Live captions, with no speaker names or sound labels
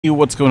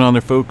What's going on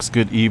there, folks?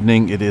 Good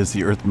evening. It is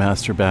the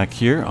Earthmaster back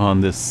here on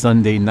this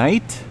Sunday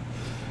night.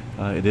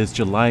 It is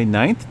July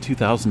 9th,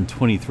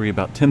 2023,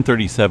 about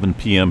 10:37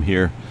 p.m.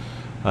 here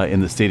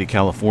in the state of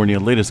California.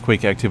 Latest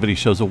quake activity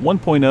shows a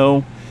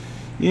 1.0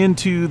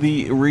 into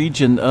the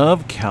region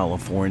of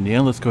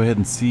California. Let's go ahead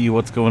and see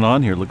what's going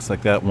on here. Looks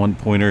like that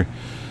one-pointer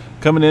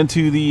coming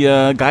into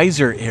the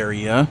geyser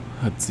area.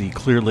 That's the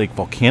Clear Lake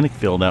volcanic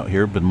field out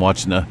here. Been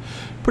watching a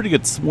pretty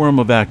good swarm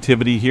of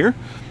activity here.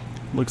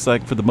 Looks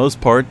like for the most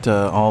part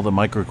all the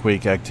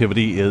microquake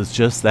activity is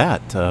just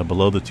that,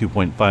 below the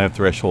 2.5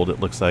 threshold,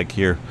 it looks like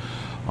here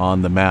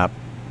on the map.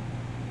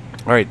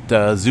 Alright,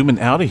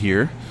 zooming out of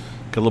here,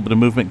 got a little bit of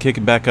movement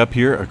kicking back up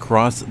here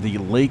across the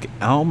Lake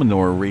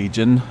Almanor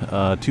region,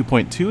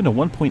 2.2 and a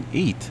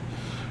 1.8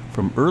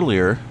 from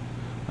earlier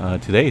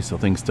today, so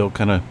things still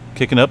kind of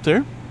kicking up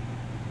there.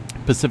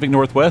 Pacific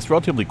Northwest,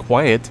 relatively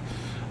quiet,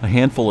 a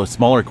handful of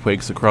smaller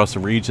quakes across the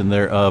region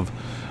there of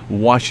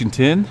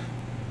Washington.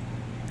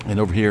 And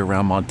over here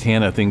around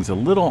Montana, things a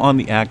little on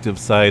the active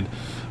side.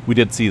 We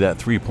did see that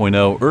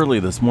 3.0 early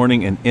this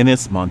morning in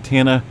Ennis,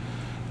 Montana.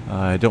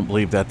 I don't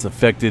believe that's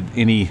affected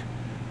any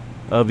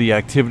of the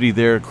activity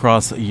there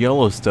across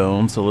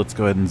Yellowstone. So let's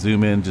go ahead and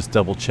zoom in, just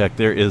double check.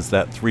 There is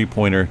that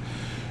three-pointer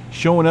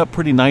showing up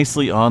pretty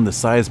nicely on the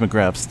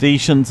seismograph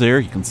stations there.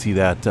 You can see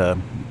that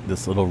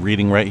this little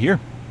reading right here.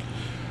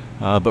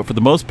 But for the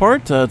most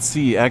part, let's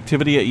see,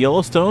 activity at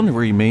Yellowstone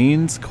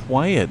remains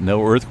quiet.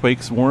 No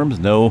earthquake swarms,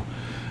 no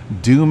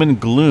doom and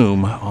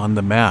gloom on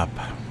the map.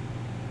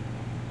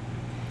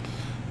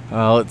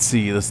 Let's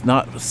see, let's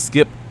not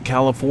skip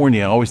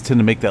California. I always tend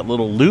to make that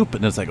little loop,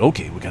 and it's like,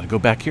 okay, we got to go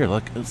back here.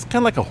 Like, it's kind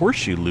of like a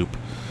horseshoe loop.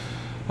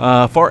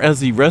 Far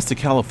as the rest of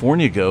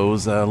California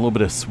goes, a little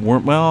bit of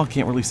swarm, well, I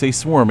can't really say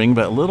swarming,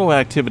 but a little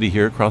activity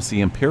here across the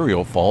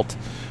Imperial Fault.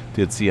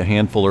 Did see a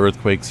handful of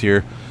earthquakes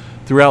here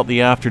throughout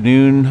the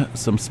afternoon.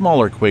 Some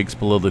smaller quakes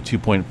below the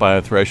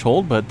 2.5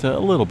 threshold, but a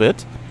little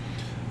bit.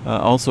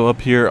 Also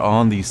up here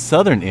on the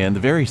southern end, the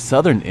very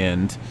southern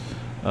end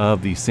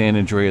of the San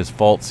Andreas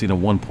Fault, seen a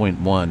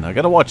 1.1. I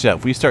got to watch that.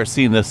 If we start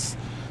seeing this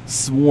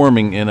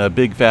swarming in a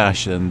big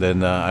fashion,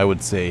 then I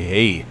would say,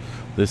 hey,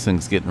 this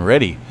thing's getting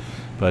ready.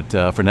 But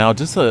for now,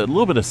 just a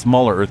little bit of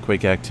smaller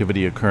earthquake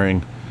activity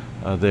occurring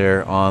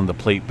there on the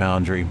plate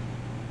boundary.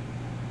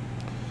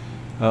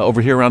 Over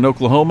here around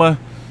Oklahoma,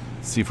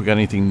 see if we got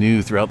anything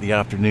new throughout the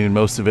afternoon.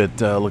 Most of it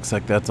looks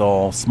like that's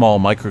all small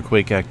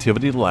microquake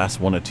activity. The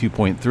last one at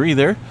 2.3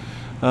 there,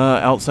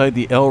 outside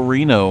the El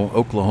Reno,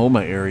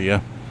 Oklahoma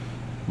area.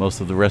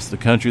 Most of the rest of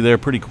the country there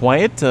pretty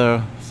quiet.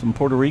 Some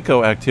Puerto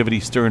Rico activity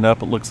stirring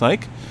up, it looks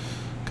like.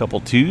 A couple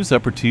twos,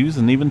 upper twos,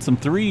 and even some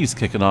threes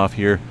kicking off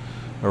here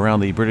around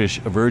the British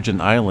Virgin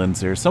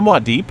Islands. They're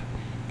somewhat deep.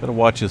 Got to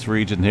watch this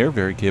region here.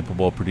 Very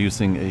capable of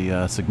producing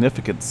a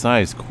significant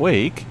size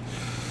quake.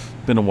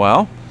 Been a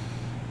while.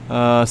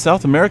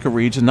 South America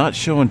region not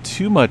showing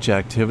too much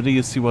activity.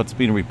 You see what's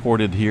being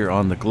reported here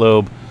on the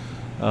globe.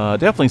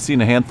 Definitely seen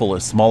a handful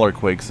of smaller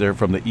quakes there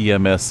from the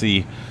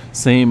EMSC.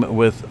 Same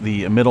with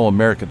the Middle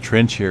America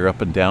Trench here up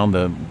and down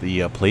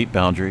the plate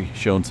boundary,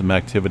 showing some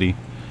activity.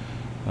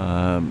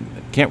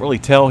 Can't really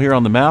tell here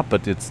on the map,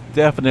 but it's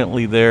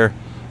definitely there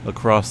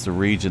across the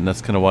region.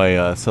 That's kind of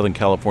why Southern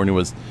California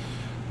was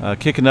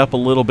kicking up a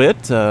little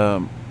bit,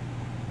 but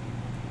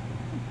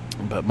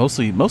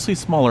mostly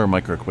smaller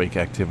microquake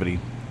activity.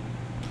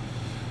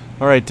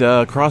 All right,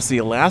 across the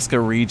Alaska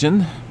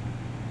region,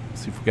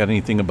 see if we got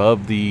anything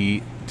above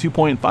the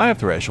 2.5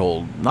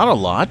 threshold. Not a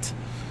lot.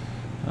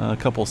 A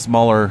couple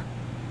smaller,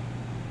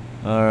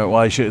 well,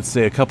 I should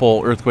say a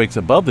couple earthquakes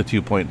above the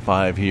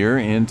 2.5 here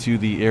into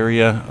the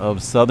area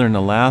of southern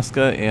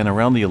Alaska and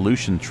around the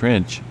Aleutian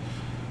Trench.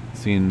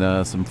 Seen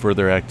some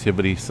further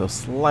activity, so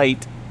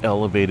slight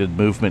elevated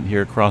movement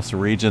here across the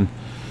region.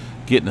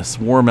 Getting a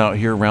swarm out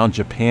here around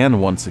Japan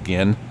once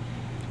again,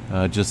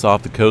 just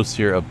off the coast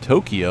here of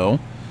Tokyo.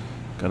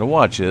 Gotta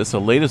watch this.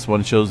 The latest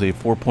one shows a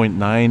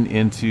 4.9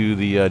 into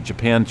the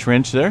Japan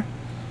Trench there.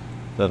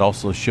 That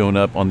also shown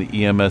up on the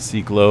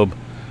EMSC globe.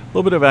 A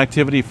little bit of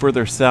activity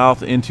further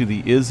south into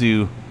the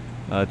Izu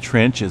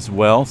Trench as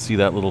well. See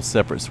that little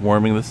separate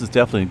swarming. This is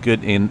definitely a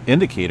good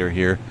indicator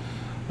here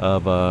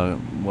of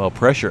well,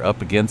 pressure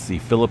up against the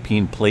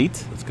Philippine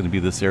plate. It's going to be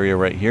this area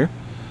right here.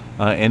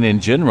 And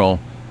in general,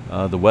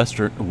 the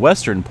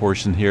western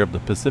portion here of the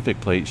Pacific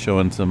plate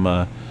showing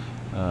some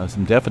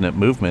definite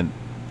movement.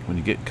 When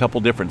you get a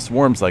couple different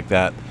swarms like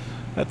that,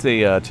 that's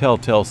a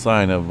telltale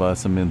sign of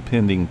some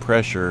impending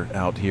pressure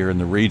out here in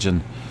the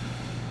region.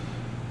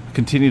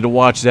 Continue to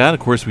watch that. Of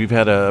course, we've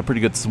had a pretty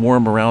good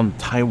swarm around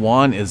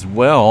Taiwan as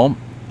well.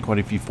 Quite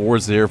a few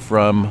fours there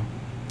from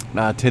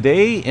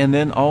today, and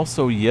then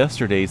also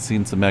yesterday,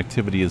 seen some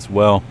activity as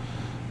well.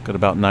 Got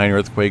about 9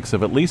 earthquakes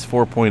of at least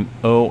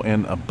 4.0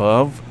 and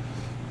above.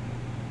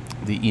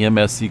 The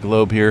EMSC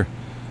globe here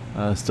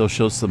still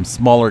shows some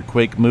smaller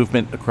quake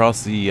movement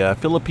across the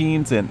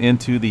Philippines and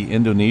into the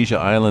Indonesia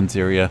Islands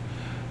area.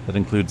 That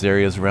includes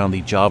areas around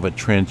the Java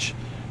Trench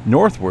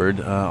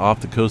northward off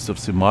the coast of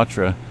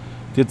Sumatra.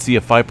 Did see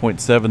a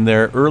 5.7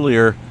 there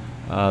earlier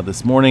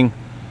this morning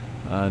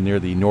near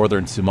the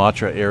northern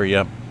Sumatra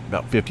area,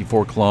 about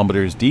 54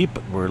 kilometers deep.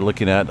 We're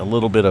looking at a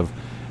little bit of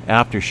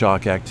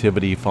aftershock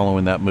activity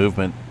following that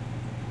movement.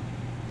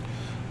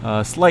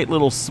 Slight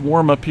little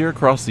swarm up here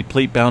across the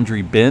plate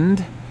boundary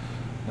bend.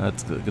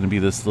 It's going to be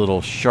this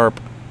little sharp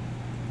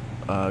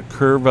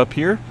curve up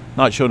here.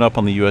 Not showing up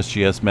on the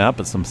USGS map,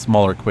 but some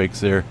smaller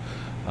quakes there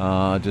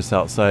just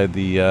outside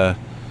the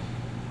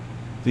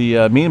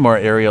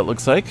Myanmar area, it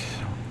looks like.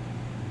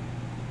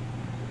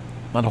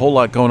 Not a whole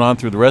lot going on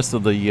through the rest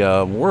of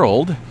the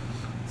world.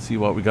 Let's see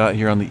what we got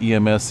here on the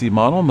EMSC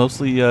model.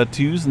 Mostly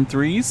 2s and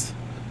 3s. A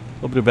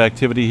little bit of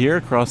activity here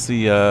across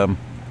the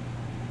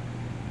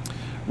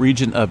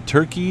region of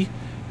Turkey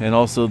and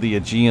also the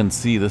Aegean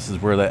Sea. This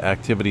is where that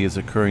activity is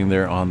occurring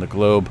there on the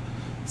globe.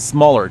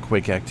 Smaller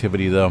quake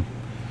activity though.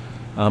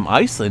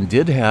 Iceland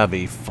did have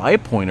a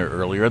 5-pointer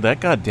earlier. That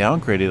got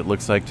downgraded, it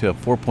looks like, to a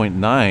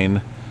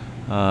 4.9.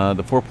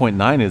 The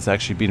 4.9 is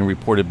actually being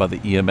reported by the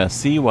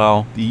EMSC,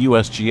 while the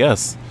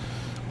USGS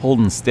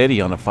holding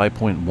steady on a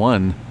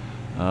 5.1.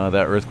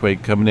 That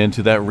earthquake coming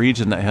into that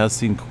region that has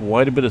seen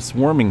quite a bit of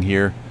swarming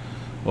here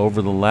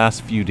over the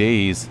last few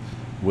days,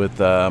 with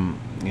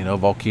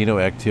volcano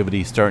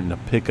activity starting to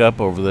pick up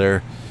over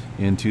there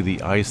into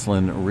the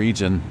Iceland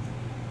region.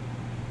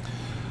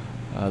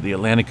 The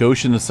Atlantic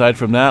Ocean, aside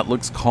from that,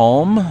 looks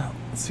calm.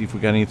 Let's see if we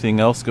got anything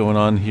else going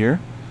on here.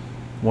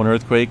 One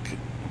earthquake,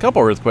 a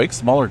couple earthquakes,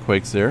 smaller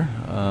quakes there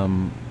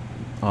on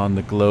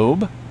the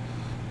globe.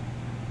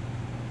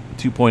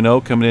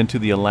 2.0 coming into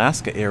the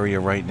Alaska area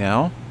right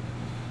now.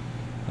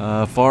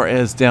 Far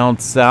as down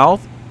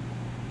south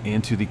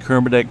into the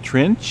Kermadec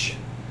Trench,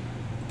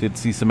 did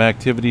see some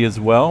activity as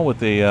well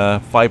with a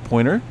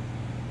 5-pointer.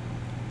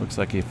 Looks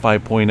like a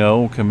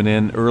 5.0 coming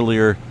in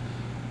earlier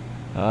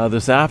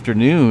this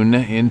afternoon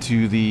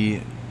into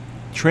the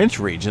Trench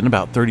region,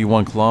 about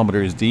 31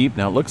 kilometers deep.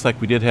 Now it looks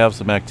like we did have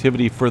some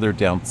activity further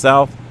down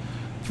south,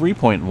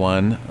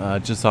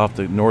 3.1, just off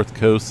the north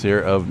coast here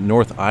of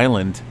North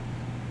Island.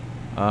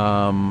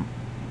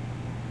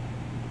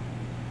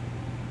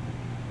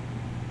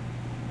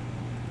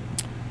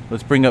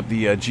 Let's bring up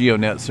the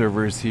GeoNet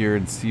servers here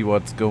and see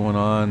what's going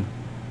on.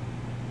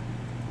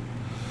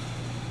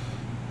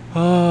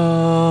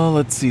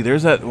 Let's see,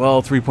 there's that,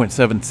 well,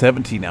 3.7,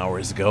 17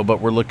 hours ago, but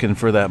we're looking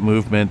for that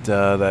movement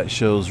that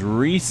shows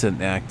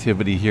recent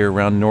activity here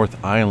around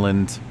North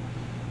Island.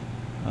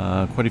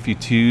 Quite a few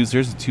 2s.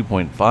 There's a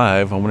 2.5.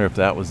 I wonder if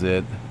that was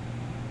it.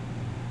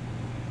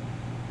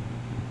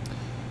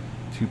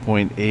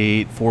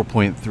 2.8,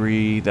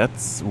 4.3.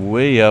 That's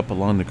way up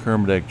along the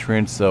Kermadec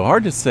Trench, so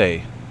hard to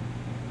say.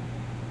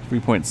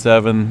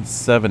 3.7,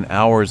 7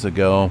 hours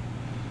ago.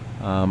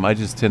 I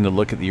just tend to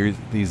look at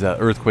these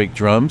earthquake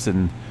drums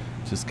and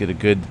just get a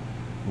good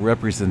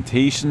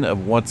representation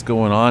of what's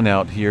going on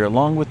out here,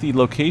 along with the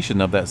location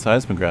of that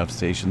seismograph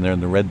station there in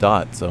the red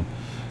dot. So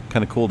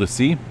kind of cool to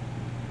see.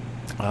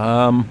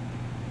 As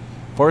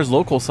far as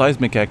local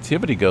seismic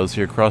activity goes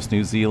here across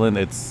New Zealand,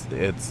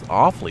 it's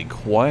awfully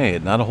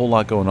quiet. Not a whole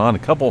lot going on. A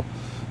couple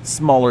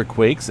smaller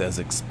quakes as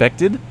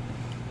expected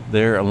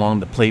there along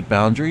the plate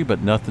boundary,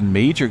 but nothing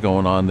major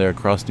going on there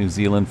across New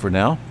Zealand for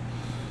now.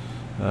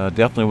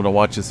 Definitely want to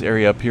watch this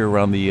area up here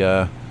around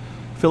the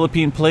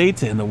Philippine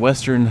Plate and the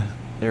western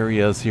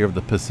areas here of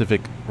the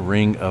Pacific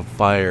Ring of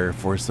Fire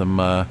for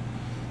some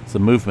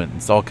movement.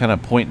 It's all kind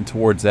of pointing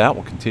towards that.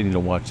 We'll continue to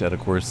watch that, of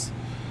course.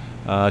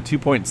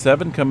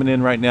 2.7 coming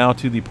in right now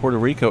to the Puerto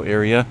Rico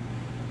area.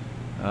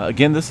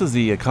 Again, this is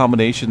the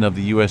combination of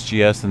the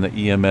USGS and the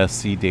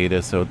EMSC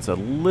data, so it's a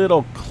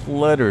little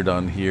cluttered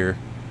on here.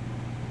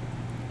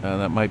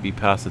 That might be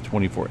past the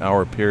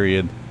 24-hour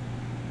period.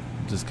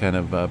 Just kind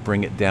of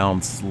bring it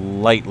down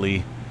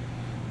slightly.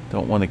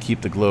 Don't want to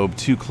keep the globe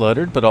too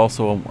cluttered, but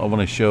also I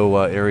want to show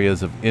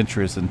areas of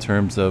interest in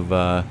terms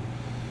of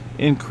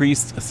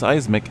increased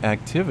seismic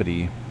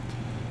activity.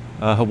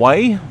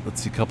 Hawaii,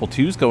 let's see, a couple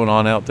 2s going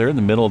on out there in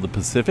the middle of the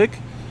Pacific.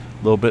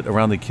 A little bit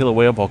around the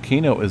Kilauea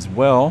volcano as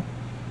well.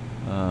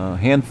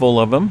 Handful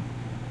of them.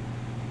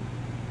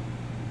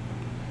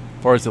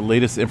 As far as the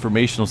latest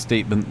informational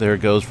statement there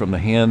goes from the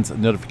HANS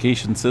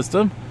notification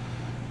system.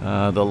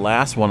 The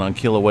last one on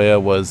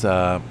Kilauea was,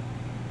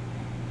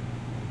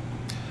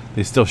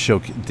 they still show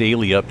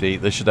daily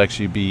update. This should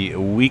actually be a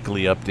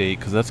weekly update,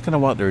 because that's kind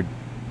of what they're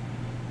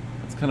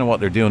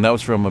doing. That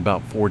was from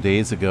about 4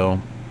 days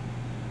ago.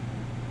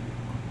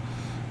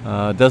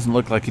 Doesn't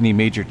look like any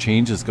major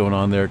changes going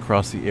on there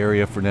across the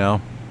area for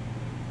now.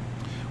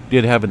 We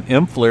did have an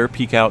M flare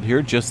peek out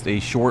here just a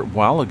short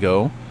while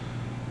ago.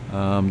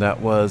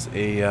 That was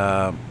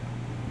a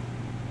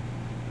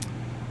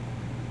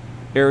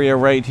area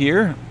right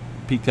here,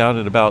 peaked out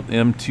at about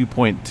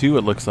M2.2,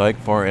 it looks like,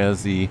 far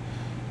as the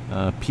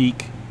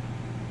peak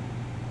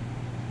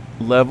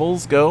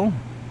levels go.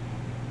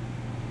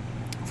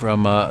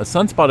 From a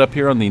sunspot up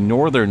here on the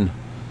northern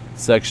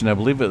section, I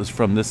believe it was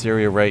from this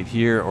area right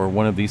here, or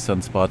one of these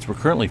sunspots. We're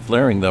currently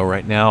flaring though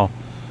right now,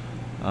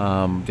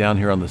 down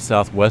here on the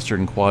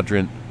southwestern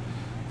quadrant.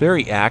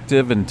 Very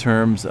active in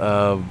terms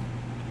of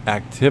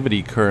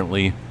activity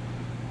currently.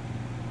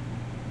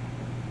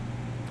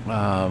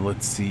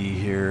 Let's see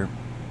here.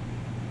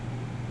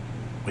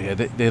 Yeah,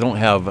 they don't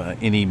have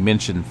any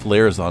mentioned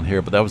flares on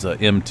here, but that was a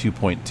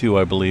M2.2,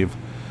 I believe,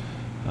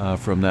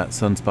 from that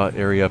sunspot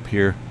area up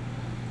here.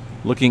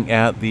 Looking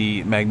at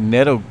the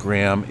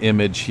magnetogram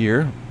image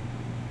here,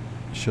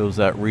 shows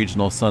that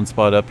regional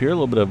sunspot up here. A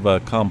little bit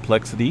of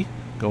complexity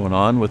going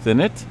on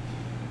within it.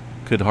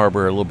 Could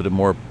harbor a little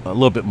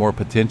bit more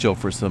potential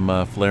for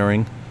some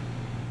flaring.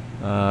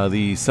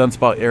 The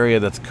sunspot area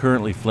that's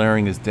currently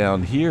flaring is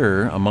down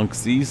here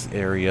amongst these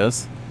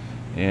areas,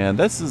 and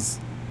this is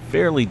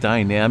fairly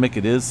dynamic.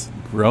 It is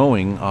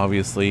growing,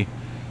 obviously,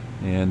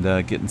 and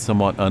getting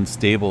somewhat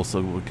unstable,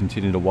 so we'll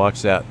continue to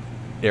watch that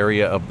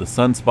area of the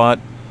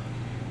sunspot.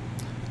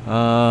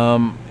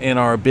 And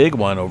our big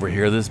one over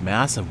here, this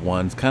massive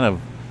one's kind of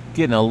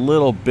getting a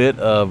little bit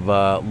of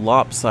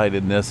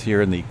lopsidedness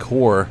here in the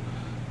core.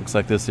 Looks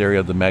like this area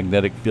of the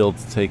magnetic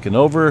field's taken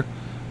over,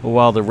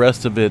 while the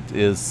rest of it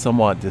is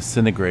somewhat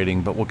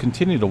disintegrating. But we'll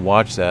continue to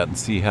watch that and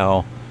see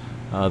how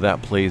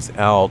that plays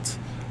out.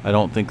 I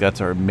don't think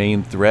that's our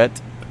main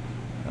threat,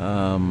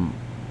 but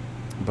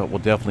we'll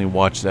definitely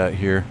watch that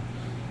here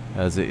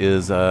as it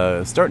is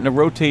starting to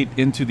rotate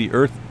into the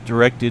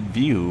Earth-directed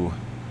view.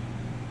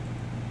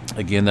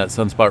 Again, that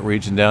sunspot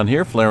region down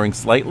here flaring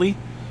slightly,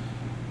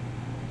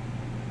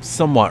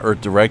 somewhat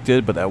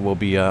Earth-directed, but that will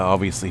be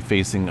obviously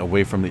facing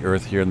away from the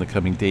Earth here in the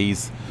coming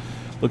days.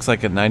 Looks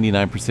like a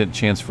 99%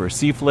 chance for a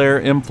C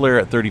flare, M flare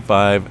at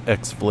 35,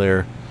 X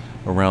flare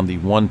around the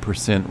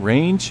 1%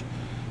 range.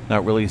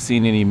 Not really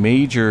seeing any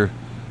major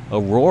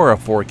aurora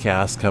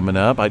forecasts coming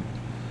up.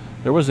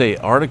 There was an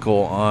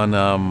article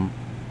on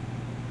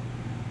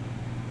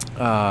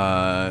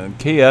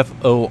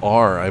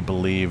KFOR, I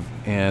believe,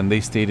 and they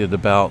stated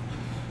about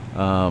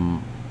a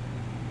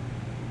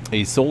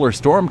solar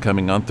storm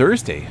coming on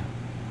Thursday.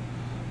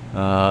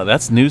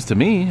 That's news to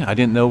me. I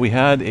didn't know we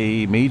had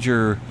a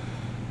major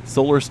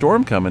solar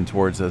storm coming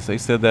towards us. They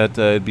said that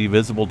it'd be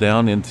visible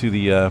down into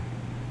the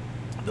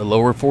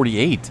lower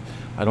 48.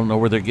 I don't know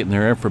where they're getting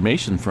their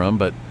information from,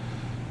 but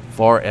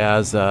far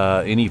as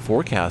any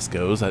forecast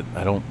goes, I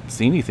don't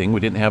see anything. We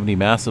didn't have any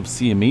massive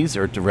CMEs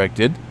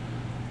Earth-directed,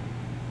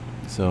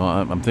 so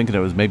I'm thinking it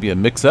was maybe a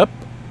mix-up.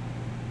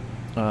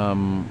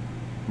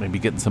 Maybe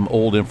getting some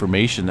old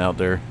information out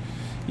there.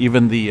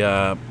 Even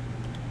the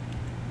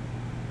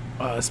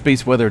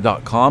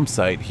spaceweather.com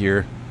site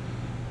here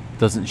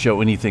doesn't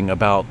show anything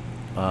about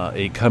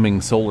a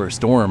coming solar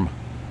storm,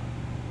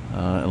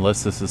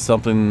 unless this is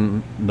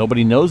something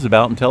nobody knows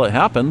about until it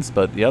happens.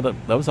 But yeah,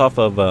 that was off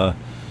of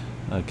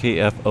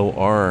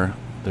KFOR,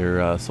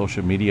 their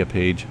social media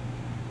page.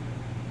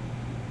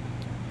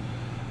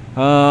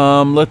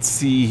 Let's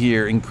see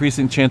here.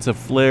 Increasing chance of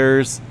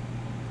flares.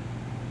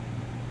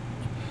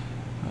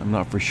 I'm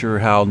not for sure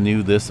how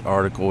new this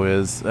article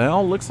is.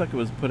 Well, looks like it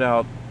was put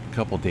out a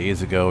couple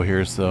days ago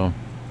here, so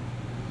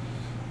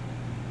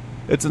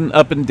it's an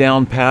up and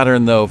down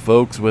pattern though,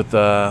 folks, with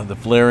the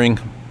flaring.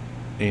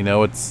 You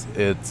know, it's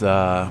they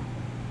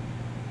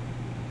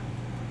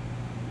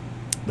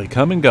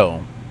come and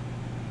go.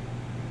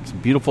 Some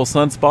beautiful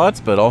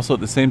sunspots, but also at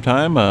the same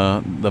time,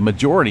 the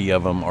majority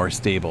of them are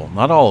stable.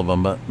 Not all of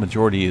them, but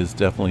majority is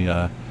definitely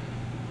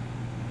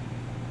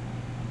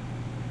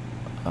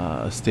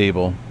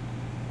stable.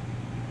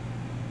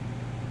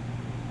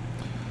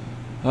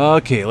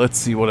 Okay, let's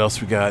see what else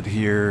we got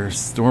here.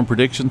 Storm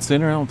Prediction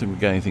Center. I don't think we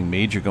got anything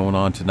major going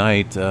on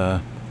tonight.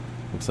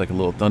 Looks like a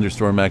little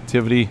thunderstorm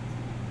activity.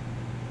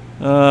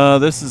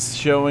 This is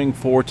showing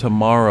for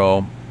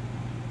tomorrow,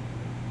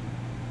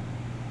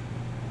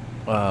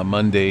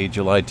 Monday,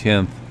 July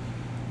 10th.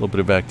 A little bit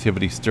of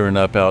activity stirring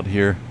up out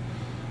here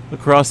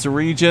across the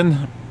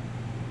region.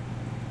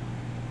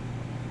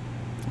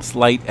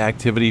 Slight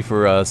activity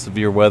for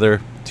severe weather.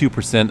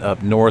 2%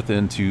 up north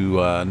into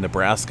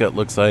Nebraska, it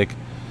looks like.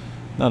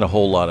 Not a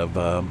whole lot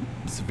of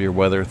severe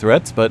weather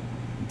threats, but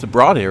it's a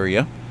broad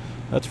area,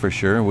 that's for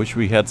sure. I wish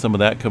we had some of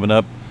that coming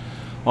up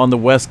on the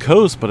West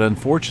Coast, but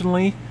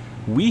unfortunately,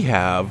 we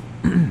have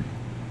a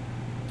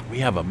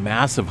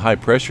massive high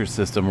pressure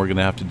system we're going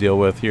to have to deal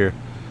with here.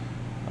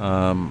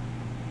 Let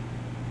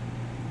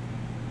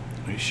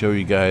me show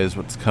you guys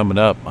what's coming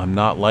up. I'm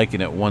not liking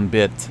it one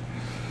bit.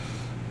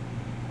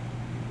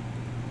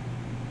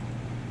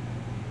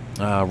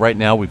 Right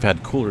now we've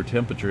had cooler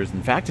temperatures.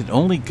 In fact, it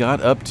only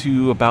got up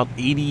to about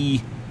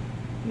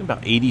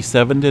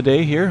 87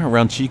 today here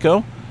around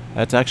Chico.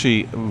 That's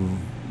actually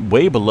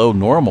way below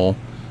normal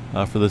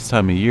for this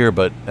time of year.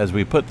 But as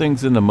we put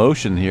things into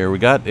motion here, we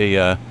got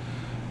a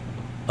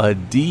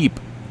deep,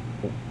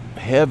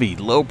 heavy,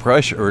 low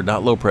pressure, or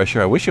not low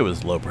pressure, I wish it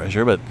was low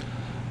pressure, but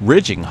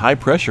ridging high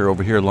pressure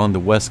over here along the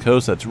West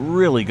Coast. That's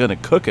really going to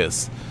cook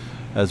us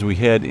as we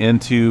head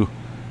into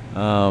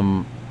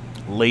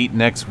late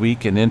next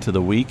week and into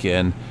the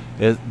weekend.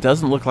 It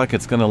doesn't look like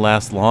it's going to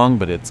last long,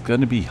 but it's going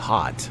to be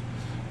hot.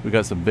 We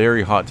got some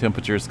very hot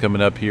temperatures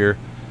coming up here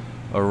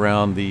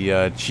around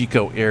the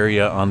Chico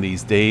area on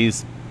these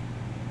days.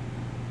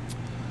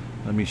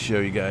 Let me show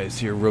you guys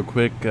here real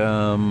quick.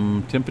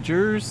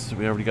 Temperatures,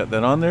 we already got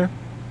that on there.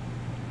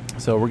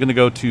 So we're going to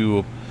go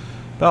to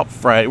about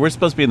Friday. We're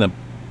supposed to be in the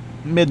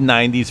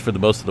mid-90s for the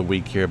most of the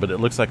week here, but it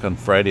looks like on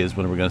Friday is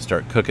when we're going to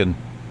start cooking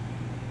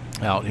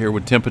out here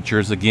with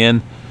temperatures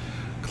again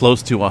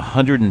close to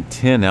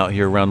 110 out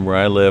here around where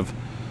I live.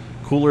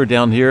 Cooler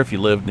down here if you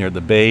live near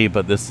the bay,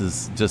 but this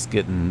is just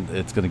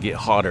it's going to get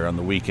hotter on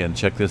the weekend.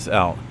 Check this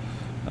out.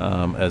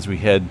 As we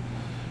head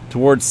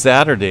towards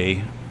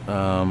Saturday,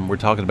 we're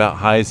talking about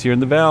highs here in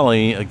the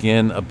valley,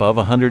 again above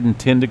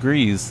 110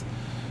 degrees.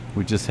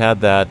 We just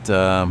had that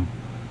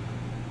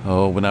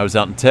when I was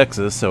out in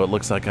Texas, so it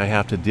looks like I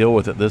have to deal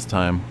with it this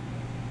time.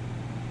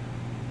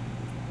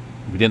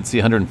 We didn't see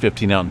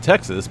 115 out in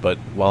Texas, but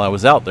while I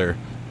was out there,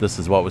 this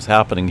is what was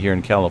happening here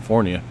in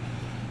California.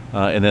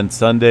 And then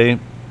Sunday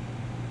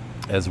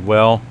as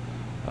well,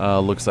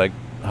 looks like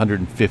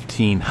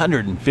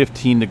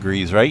 115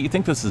 degrees, right? You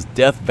think this is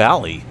Death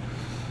Valley,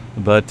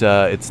 but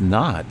it's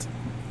not.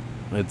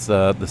 It's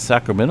the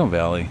Sacramento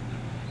Valley,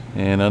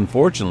 and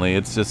unfortunately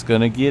it's just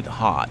gonna get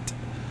hot.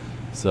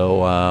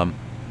 So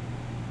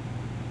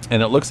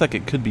and it looks like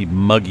it could be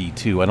muggy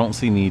too. I don't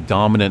see any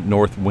dominant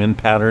north wind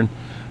pattern.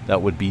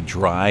 That would be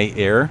dry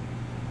air.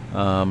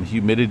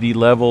 Humidity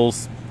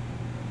levels,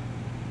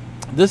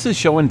 this is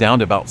showing down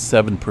to about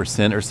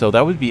 7% or so.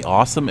 That would be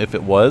awesome if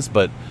it was,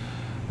 but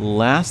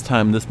last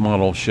time this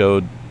model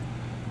showed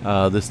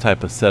this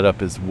type of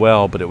setup as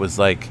well, but it was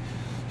like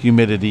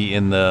humidity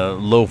in the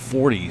low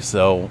 40s.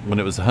 So when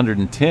it was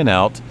 110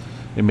 out,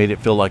 it made it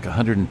feel like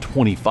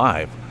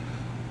 125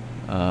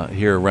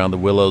 here around the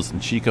Willows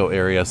and Chico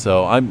area.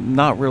 So I'm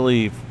not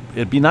really,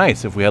 it'd be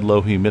nice if we had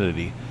low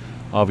humidity.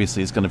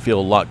 Obviously it's going to feel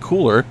a lot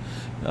cooler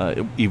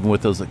even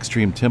with those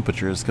extreme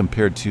temperatures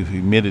compared to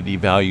humidity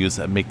values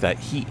that make that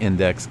heat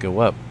index go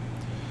up.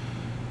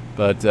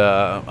 But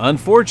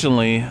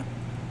unfortunately,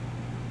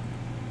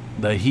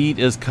 the heat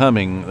is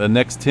coming. The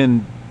next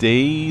 10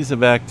 days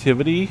of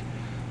activity,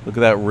 look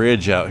at that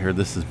ridge out here.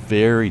 This is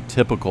very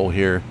typical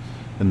here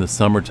in the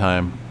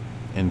summertime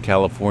in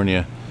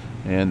California,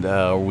 and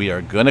we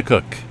are gonna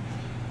cook.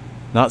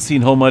 Not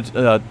seeing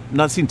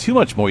too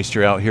much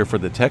moisture out here for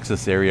the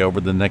Texas area over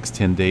the next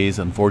 10 days,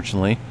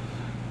 unfortunately.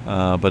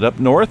 But up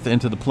north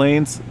into the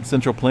plains,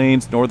 central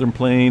plains, northern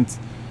plains,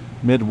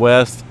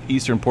 Midwest,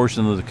 eastern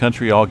portion of the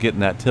country, all getting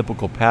that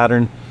typical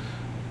pattern.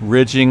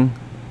 Ridging,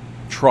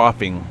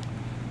 troughing,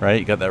 right?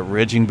 You got that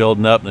ridging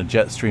building up and the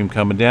jet stream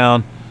coming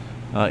down,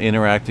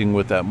 interacting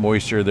with that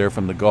moisture there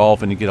from the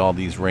Gulf, and you get all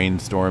these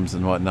rainstorms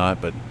and whatnot.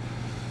 But,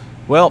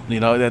 well, you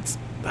know, that's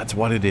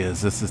what it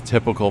is. This is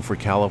typical for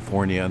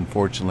California,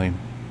 unfortunately.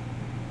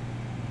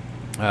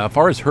 As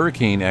far as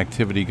hurricane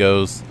activity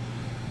goes,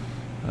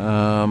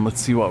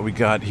 let's see what we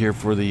got here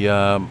for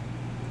the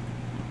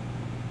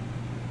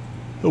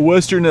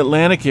western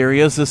Atlantic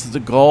areas. This is the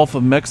Gulf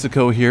of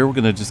Mexico here. We're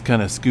going to just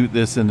kind of scoot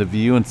this into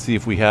view and see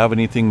if we have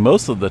anything.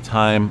 Most of the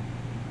time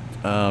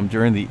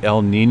during the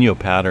El Nino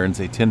patterns,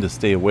 they tend to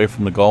stay away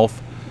from the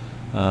Gulf.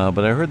 But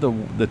I heard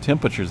the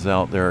temperatures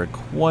out there are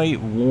quite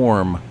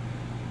warm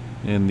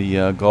in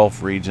the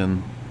Gulf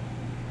region,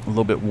 a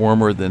little bit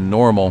warmer than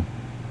normal.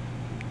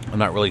 I'm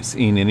not really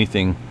seeing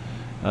anything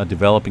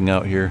developing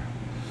out here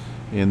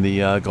in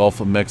the Gulf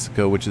of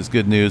Mexico, which is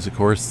good news, of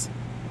course.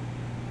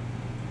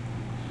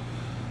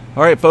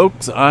 All right,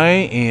 folks, I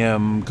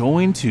am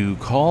going to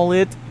call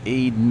it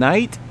a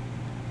night.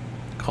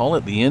 Call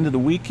it the end of the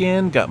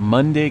weekend. Got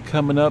Monday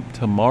coming up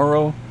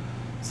tomorrow.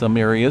 Some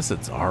areas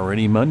it's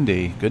already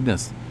Monday.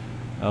 Goodness.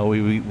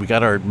 We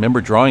got our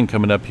member drawing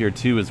coming up here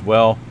too as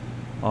well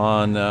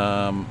on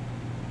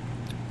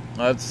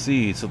let's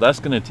see. So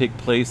that's going to take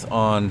place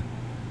on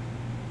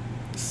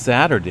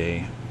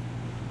Saturday.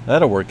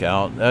 That'll work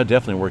out. That'll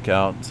definitely work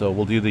out. So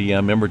we'll do the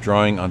member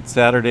drawing on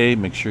Saturday.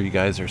 Make sure you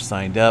guys are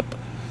signed up,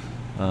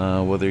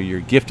 whether you're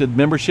gifted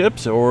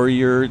memberships or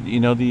you're, you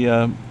know,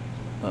 the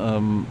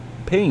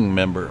paying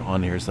member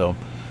on here. So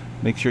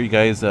make sure you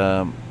guys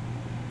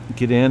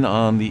get in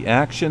on the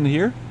action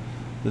here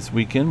this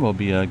weekend. We'll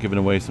be giving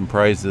away some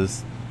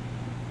prizes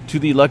to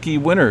the lucky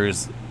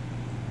winners.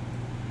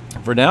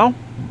 For now,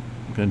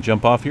 I'm going to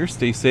jump off here.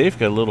 Stay safe.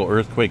 Got a little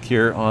earthquake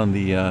here on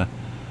the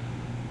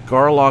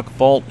Garlock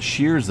Fault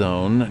Shear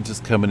Zone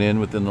just coming in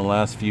within the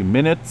last few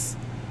minutes.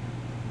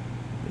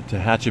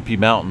 Tehachapi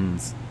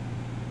Mountains.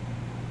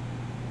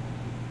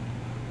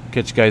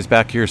 Catch you guys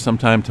back here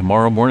sometime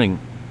tomorrow morning.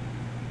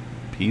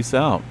 Peace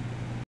out.